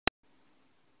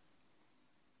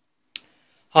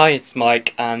Hi, it's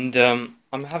Mike, and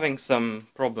I'm having some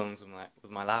problems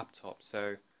with my laptop,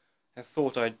 so I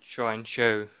thought I'd try and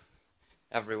show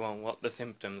everyone what the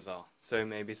symptoms are, so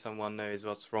maybe someone knows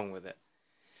what's wrong with it.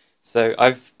 So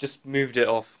I've just moved it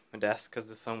off my desk because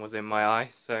the sun was in my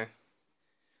eye, so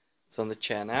it's on the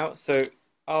chair now. So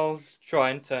I'll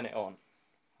try and turn it on.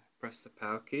 Press the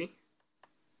power key.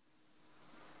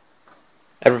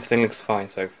 Everything looks fine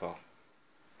so far.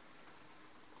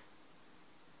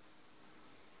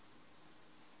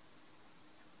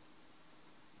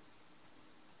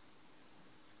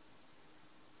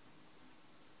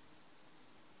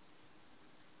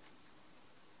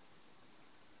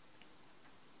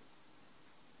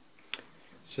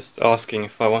 It's just asking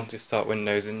if I want to start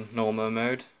Windows in normal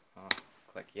mode. I'll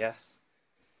click yes.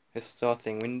 It's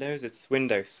starting Windows. It's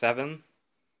Windows 7,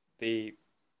 the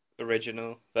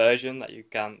original version that you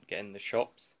can't get in the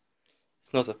shops.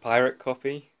 It's not a pirate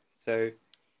copy, so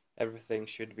everything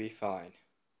should be fine.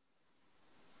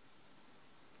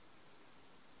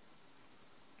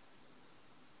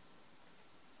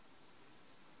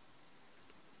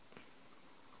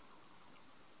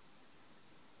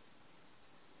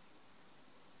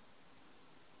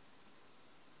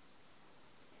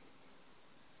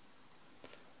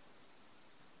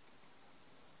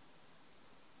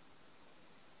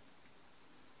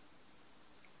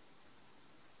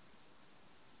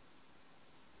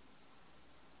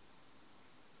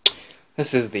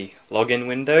 This is the login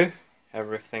window.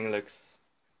 Everything looks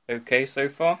okay so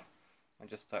far. I'll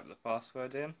just type the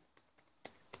password in.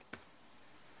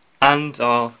 And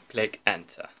I'll click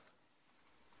enter.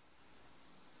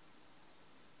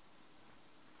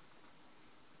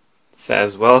 It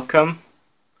says welcome.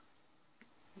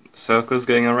 Circles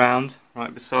going around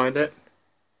right beside it.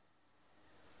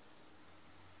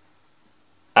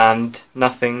 And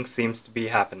nothing seems to be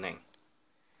happening.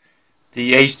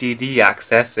 The HDD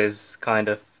access is kind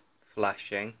of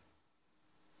flashing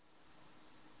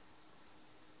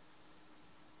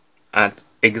at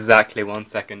exactly 1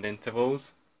 second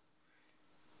intervals,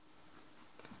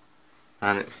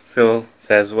 and it still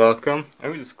says welcome.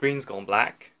 Oh, the screen's gone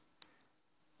black,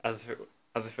 as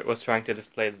if it was trying to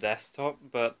display the desktop,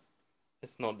 but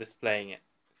it's not displaying it.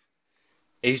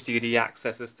 HDD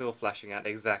access is still flashing at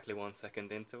exactly 1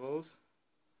 second intervals.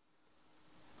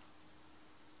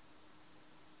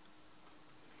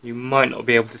 You might not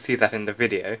be able to see that in the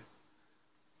video.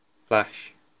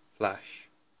 Flash, flash,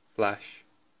 flash,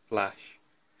 flash.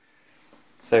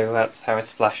 So that's how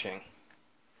it's flashing.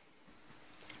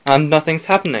 And nothing's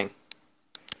happening.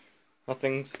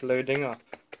 Nothing's loading up.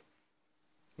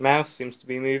 Mouse seems to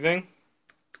be moving.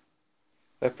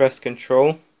 If I press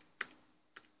Control,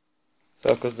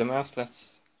 circles the mouse.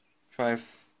 Let's try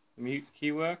if mute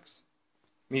key works.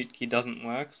 Mute key doesn't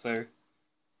work, so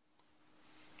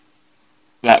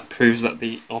that proves that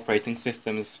the operating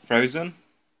system is frozen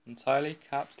entirely.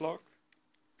 Caps lock.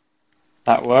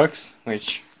 That works,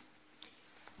 which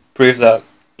proves that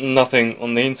nothing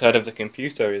on the inside of the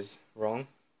computer is wrong.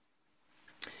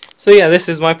 So yeah, this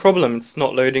is my problem. It's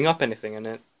not loading up anything, and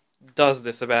it does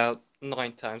this about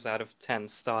 9 times out of 10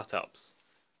 startups,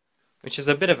 which is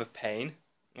a bit of a pain.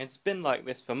 It's been like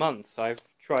this for months. I've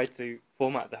tried to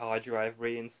format the hard drive,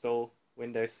 reinstall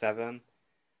Windows 7,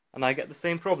 and I get the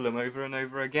same problem over and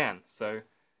over again. So,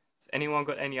 has anyone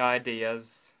got any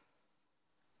ideas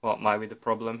what might be the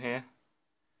problem here?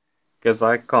 Because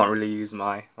I can't really use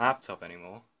my laptop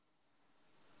anymore,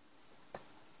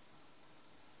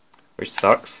 which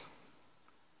sucks.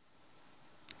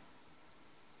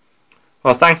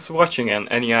 Well, thanks for watching, and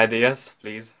any ideas,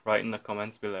 please write in the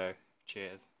comments below.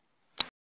 Cheers.